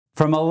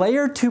From a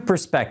layer 2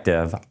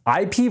 perspective,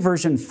 IP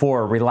version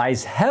 4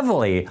 relies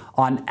heavily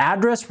on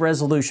Address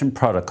Resolution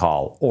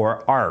Protocol,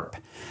 or ARP.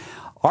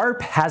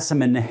 ARP has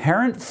some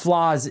inherent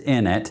flaws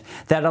in it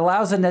that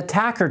allows an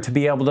attacker to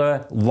be able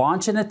to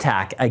launch an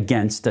attack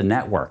against a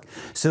network.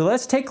 So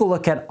let's take a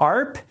look at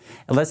ARP,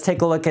 let's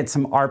take a look at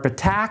some ARP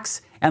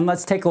attacks, and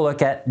let's take a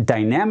look at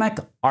Dynamic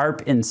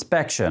ARP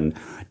Inspection,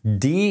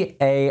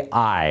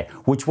 DAI,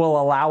 which will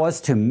allow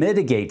us to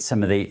mitigate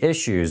some of the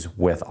issues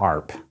with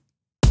ARP.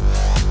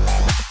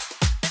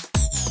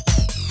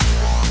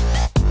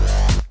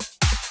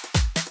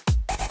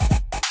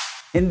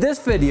 In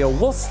this video,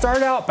 we'll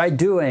start out by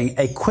doing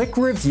a quick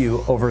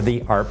review over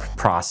the ARP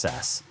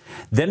process.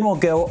 Then we'll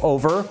go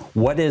over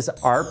what is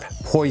ARP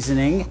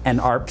poisoning and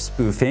ARP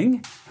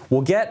spoofing.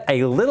 We'll get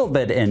a little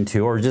bit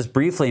into, or just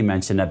briefly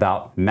mention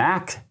about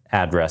MAC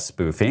address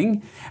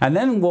spoofing. And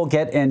then we'll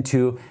get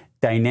into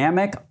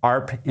Dynamic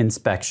ARP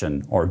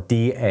Inspection, or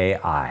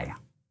DAI.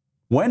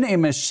 When a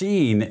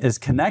machine is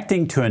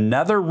connecting to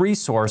another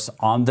resource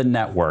on the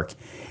network,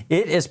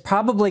 it is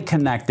probably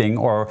connecting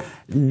or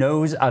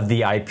knows of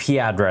the IP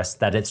address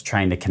that it's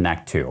trying to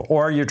connect to.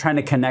 Or you're trying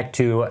to connect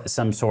to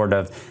some sort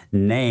of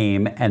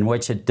name in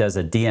which it does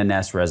a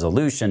DNS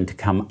resolution to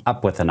come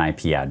up with an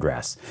IP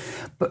address.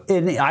 But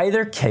in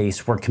either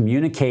case, we're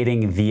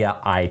communicating via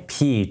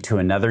IP to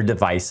another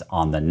device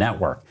on the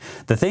network.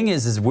 The thing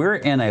is we're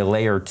in a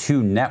layer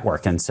 2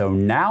 network, and so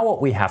now what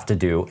we have to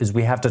do is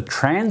we have to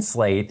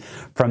translate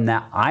from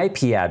that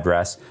IP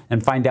address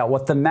and find out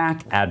what the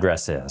MAC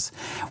address is.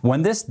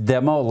 When this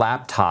demo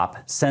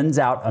laptop sends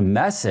out a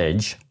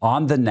message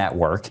on the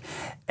network,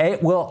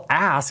 it will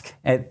ask,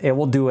 it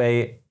will do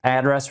a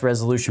address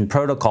resolution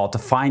protocol to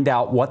find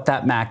out what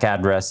that MAC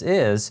address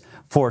is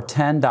for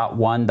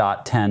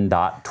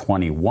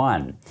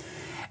 10.1.10.21.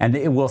 And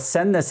it will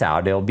send this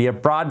out. It'll be a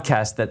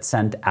broadcast that's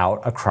sent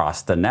out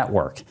across the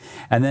network.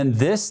 And then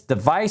this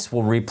device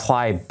will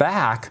reply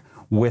back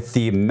with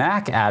the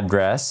MAC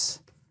address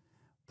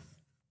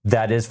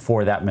that is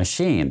for that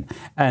machine.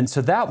 And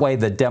so that way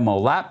the demo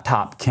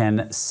laptop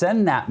can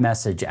send that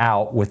message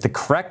out with the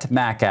correct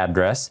MAC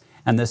address,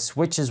 and the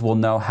switches will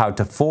know how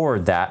to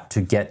forward that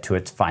to get to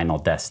its final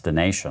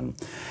destination.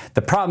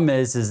 The problem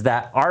is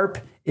that ARP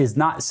is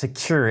not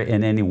secure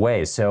in any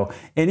way. So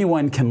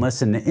anyone can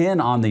listen in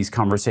on these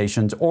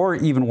conversations, or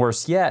even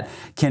worse yet,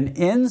 can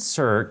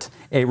insert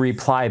a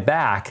reply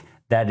back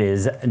that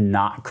is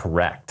not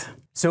correct.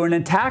 So an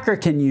attacker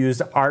can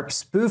use ARP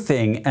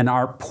spoofing and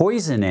ARP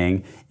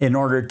poisoning in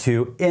order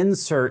to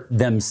insert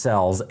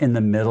themselves in the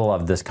middle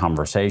of this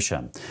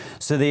conversation.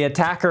 So the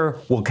attacker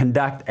will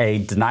conduct a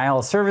denial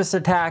of service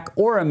attack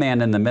or a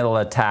man-in-the-middle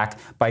attack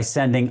by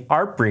sending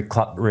ARP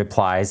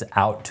replies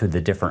out to the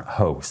different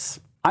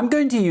hosts. I'm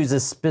going to use a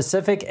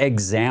specific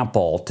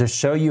example to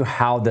show you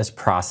how this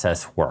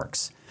process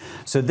works.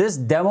 So this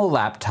demo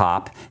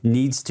laptop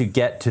needs to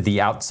get to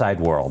the outside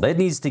world. It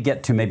needs to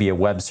get to maybe a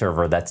web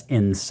server that's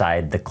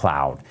inside the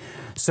cloud.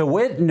 So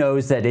it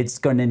knows that it's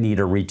going to need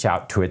to reach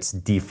out to its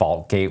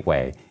default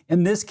gateway.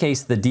 In this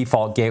case, the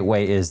default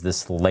gateway is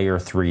this layer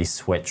 3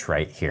 switch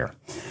right here.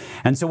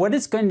 And so what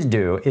it's going to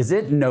do is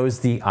it knows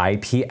the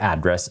IP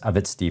address of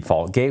its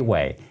default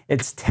gateway.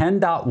 It's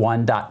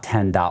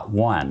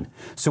 10.1.10.1.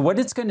 So what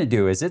it's going to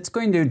do is it's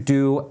going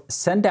to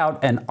send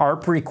out an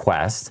ARP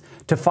request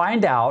to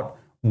find out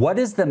what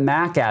is the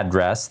MAC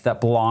address that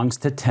belongs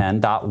to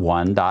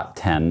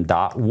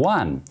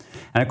 10.1.10.1.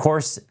 And of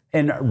course,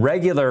 in a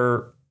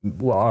regular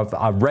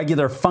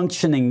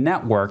functioning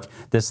network,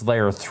 this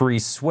layer 3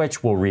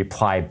 switch will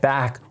reply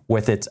back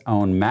with its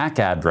own MAC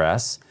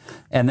address,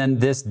 and then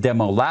this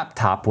demo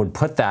laptop would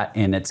put that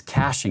in its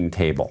caching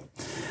table.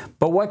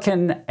 But what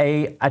an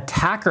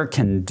attacker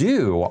can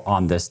do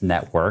on this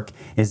network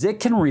is it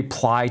can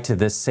reply to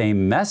this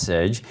same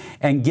message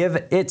and give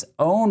its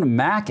own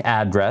MAC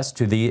address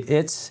to the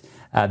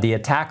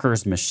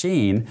attacker's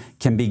machine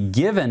can be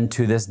given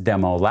to this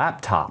demo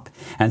laptop.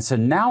 And so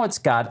now it's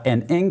got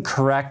an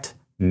incorrect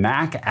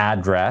MAC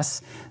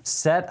address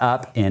set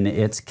up in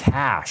its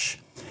cache.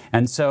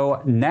 And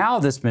so now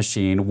this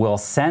machine will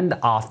send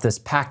off this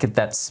packet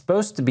that's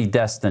supposed to be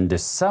destined to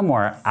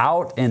somewhere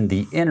out in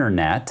the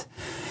internet.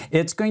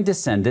 It's going to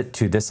send it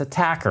to this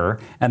attacker,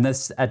 and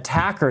this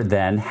attacker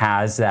then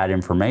has that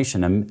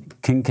information and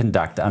can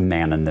conduct a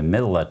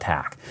man-in-the-middle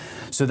attack.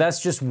 So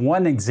that's just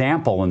one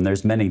example, and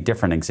there's many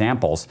different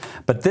examples.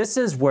 But this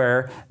is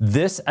where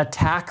this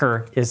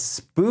attacker is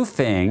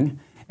spoofing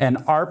an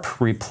ARP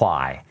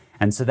reply.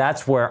 And so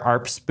that's where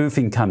ARP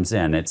spoofing comes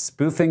in. It's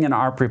spoofing an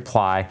ARP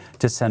reply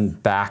to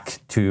send back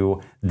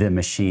to the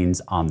machines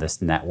on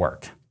this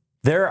network.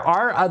 There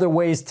are other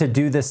ways to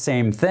do the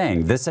same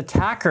thing. This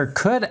attacker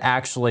could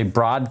actually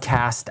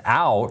broadcast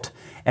out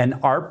an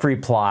ARP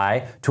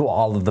reply to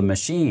all of the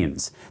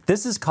machines.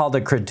 This is called a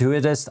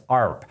gratuitous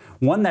ARP,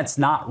 one that's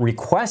not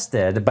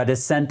requested but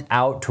is sent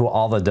out to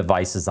all the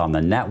devices on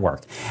the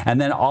network. And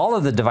then all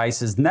of the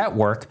devices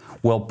network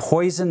will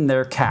poison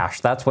their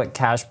cache. That's what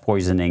cache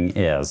poisoning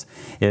is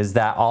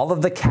that all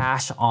of the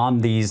cache on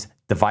these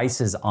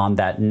devices on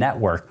that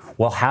network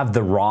will have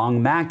the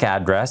wrong MAC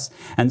address,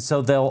 and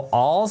so they'll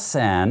all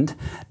send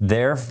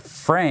their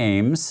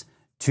frames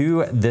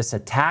to this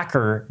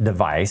attacker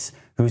device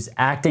who's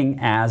acting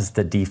as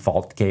the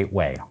default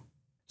gateway.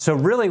 So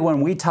really,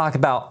 when we talk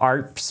about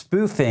ARP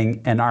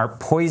spoofing and ARP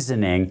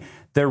poisoning,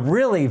 they're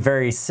really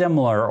very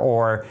similar,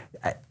 or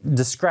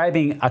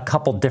describing a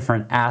couple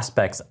different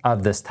aspects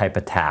of this type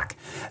of attack.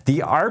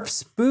 The ARP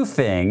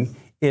spoofing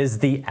is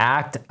the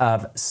act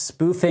of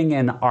spoofing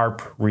an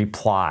ARP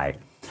reply,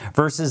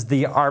 versus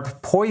the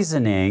ARP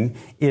poisoning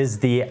is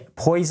the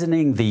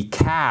poisoning the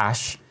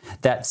cache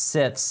that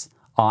sits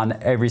on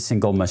every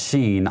single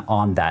machine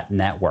on that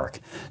network.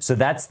 So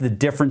that's the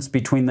difference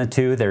between the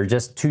two. They're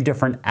just two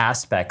different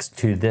aspects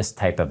to this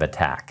type of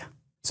attack.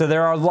 So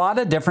there are a lot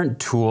of different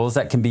tools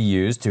that can be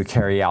used to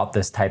carry out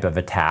this type of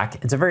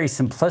attack. It's a very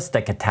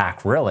simplistic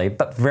attack, really,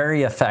 but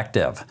very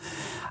effective.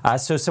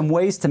 So some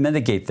ways to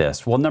mitigate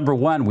this. Well, number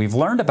one, we've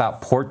learned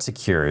about port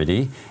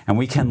security, and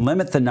we can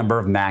limit the number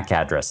of MAC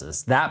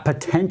addresses. That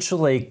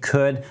potentially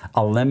could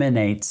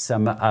eliminate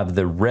some of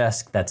the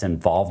risk that's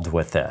involved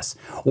with this.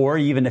 Or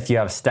even if you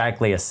have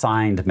statically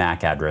assigned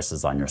MAC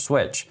addresses on your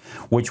switch,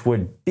 which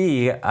would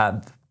be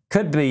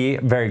could be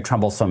very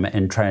troublesome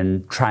in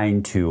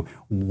trying to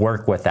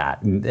work with that.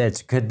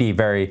 It could be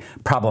very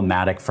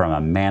problematic from a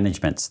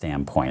management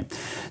standpoint.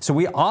 So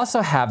we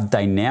also have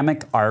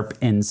Dynamic ARP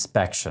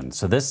Inspection.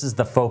 So this is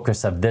the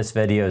focus of this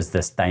video, is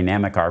this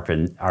Dynamic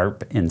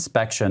ARP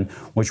Inspection,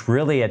 which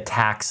really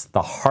attacks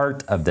the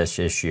heart of this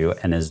issue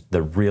and is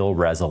the real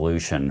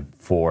resolution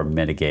for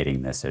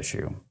mitigating this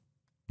issue.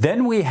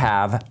 Then we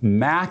have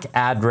MAC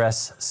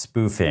address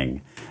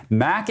spoofing.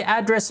 MAC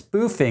address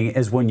spoofing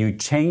is when you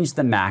change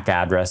the MAC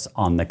address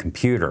on the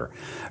computer,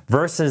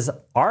 versus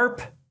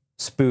ARP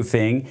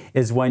spoofing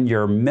is when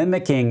you're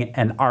mimicking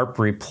an ARP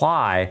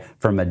reply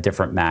from a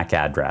different MAC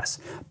address.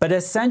 But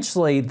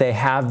essentially, they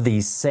have the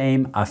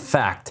same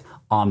effect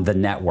on the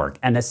network,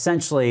 and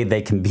essentially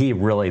they can be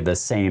really the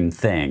same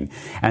thing.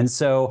 And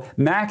so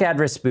MAC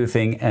address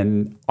spoofing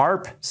and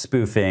ARP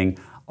spoofing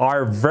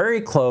are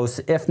very close,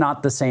 if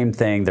not the same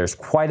thing. There's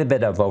quite a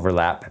bit of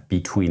overlap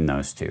between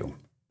those two.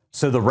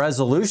 So the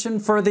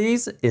resolution for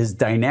these is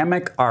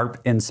Dynamic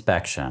ARP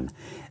Inspection.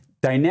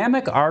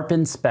 Dynamic ARP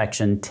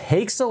Inspection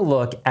takes a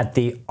look at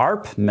the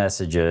ARP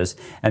messages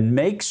and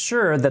makes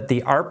sure that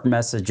the ARP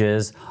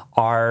messages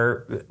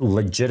are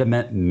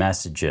legitimate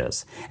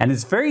messages. And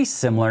it's very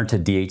similar to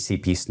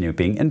DHCP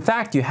snooping. In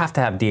fact, you have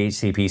to have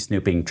DHCP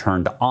snooping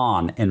turned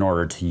on in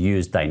order to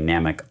use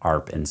Dynamic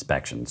ARP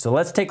Inspection. So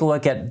let's take a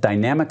look at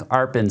Dynamic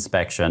ARP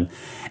Inspection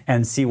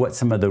and see what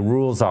some of the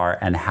rules are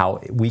and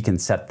how we can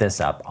set this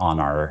up on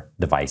our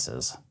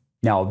devices.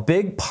 Now, a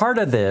big part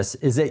of this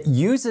is it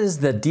uses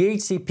the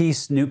DHCP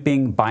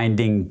snooping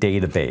binding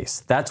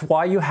database. That's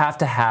why you have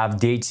to have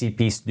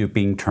DHCP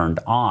snooping turned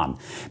on,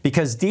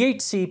 because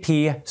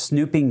DHCP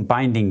snooping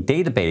binding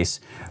database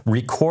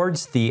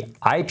records the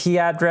IP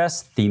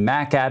address, the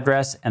MAC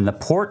address, and the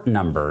port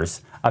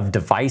numbers of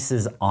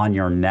devices on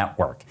your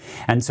network.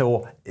 And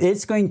so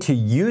it's going to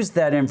use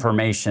that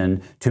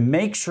information to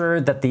make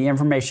sure that the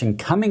information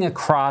coming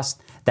across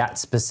that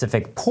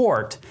specific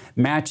port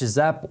matches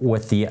up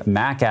with the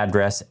MAC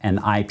address and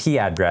IP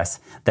address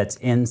that's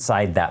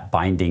inside that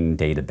binding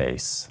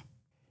database.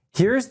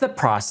 Here's the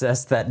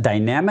process that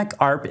Dynamic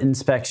ARP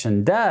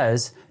Inspection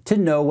does to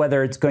know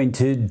whether it's going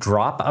to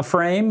drop a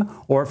frame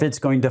or if it's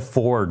going to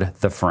forward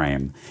the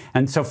frame.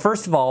 And so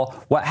first of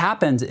all, what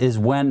happens is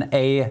when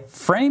a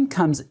frame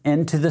comes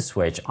into the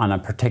switch on a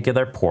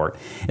particular port,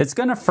 it's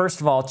going to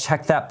first of all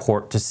check that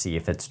port to see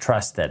if it's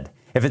trusted.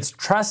 If it's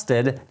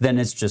trusted, then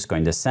it's just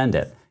going to send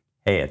it.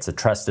 Hey, it's a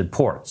trusted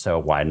port, so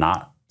why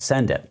not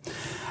send it?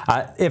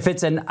 If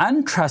it's an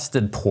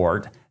untrusted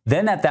port,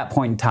 then at that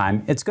point in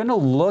time, it's going to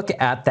look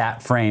at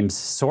that frame's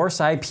source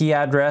IP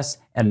address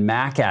and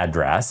MAC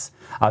address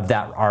of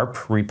that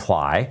ARP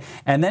reply,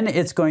 and then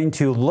it's going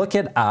to look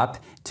it up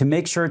to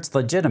make sure it's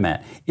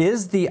legitimate.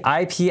 Is the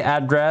IP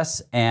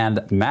address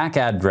and MAC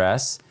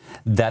address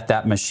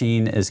that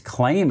machine is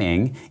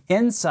claiming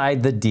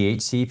inside the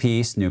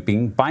DHCP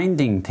snooping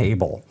binding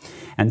table?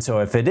 And so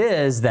if it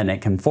is, then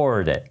it can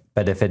forward it.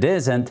 But if it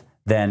isn't,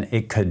 then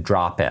it could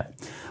drop it.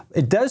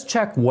 It does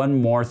check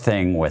one more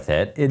thing with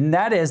it, and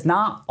that is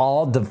not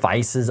all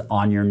devices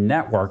on your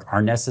network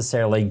are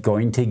necessarily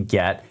going to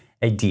get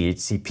a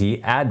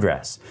DHCP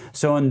address.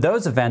 So in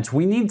those events,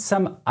 we need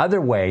some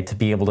other way to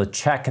be able to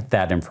check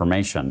that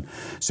information.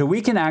 So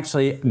we can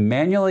actually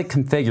manually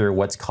configure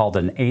what's called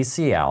an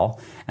ACL,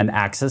 an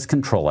access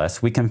control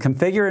list. We can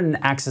configure an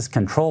access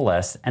control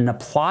list and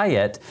apply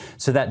it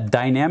so that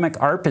Dynamic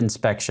ARP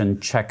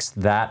Inspection checks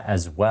that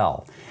as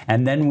well.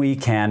 And then we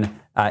can,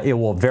 it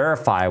will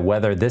verify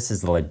whether this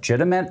is a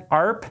legitimate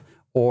ARP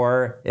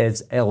or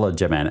it's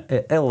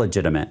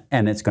illegitimate,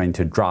 and it's going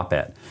to drop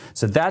it.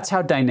 So that's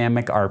how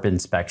Dynamic ARP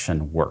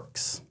Inspection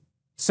works.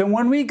 So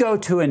when we go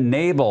to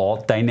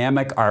enable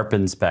Dynamic ARP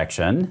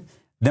Inspection,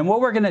 then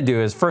what we're going to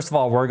do is, first of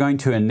all, we're going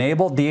to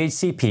enable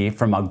DHCP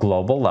from a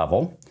global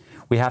level.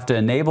 We have to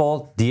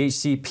enable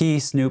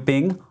DHCP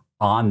snooping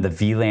on the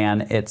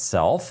VLAN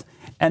itself.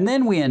 And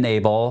then we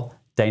enable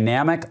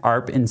Dynamic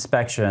ARP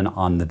Inspection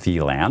on the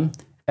VLAN.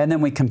 And then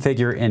we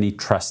configure any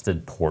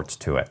trusted ports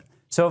to it.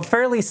 So a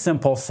fairly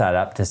simple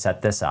setup to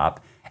set this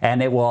up,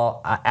 and it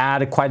will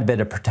add quite a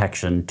bit of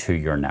protection to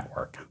your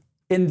network.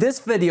 In this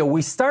video,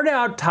 we started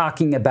out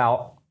talking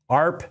about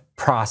ARP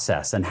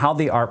process and how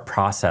the ARP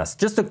process,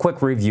 just a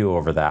quick review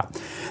over that.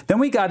 Then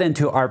we got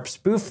into ARP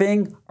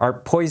spoofing,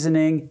 ARP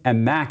poisoning,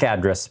 and MAC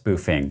address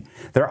spoofing.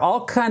 They're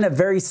all kind of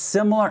very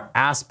similar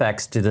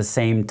aspects to the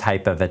same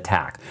type of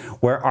attack,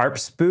 where ARP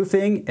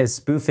spoofing is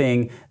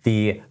spoofing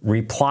the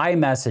reply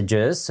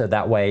messages so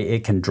that way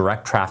it can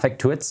direct traffic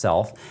to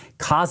itself,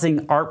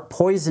 causing ARP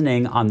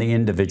poisoning on the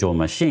individual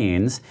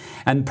machines.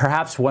 And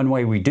perhaps one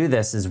way we do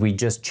this is we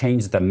just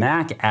change the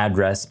MAC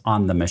address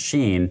on the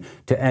machine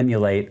to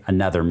emulate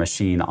another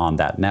machine on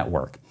that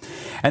network.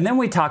 And then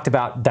we talked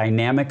about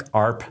Dynamic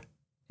ARP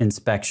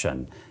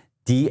Inspection,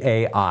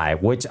 DAI,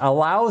 which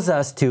allows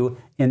us to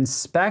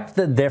inspect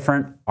the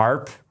different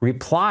ARP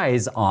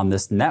replies on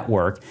this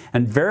network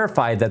and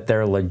verify that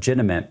they're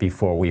legitimate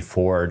before we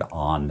forward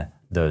on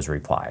those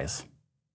replies.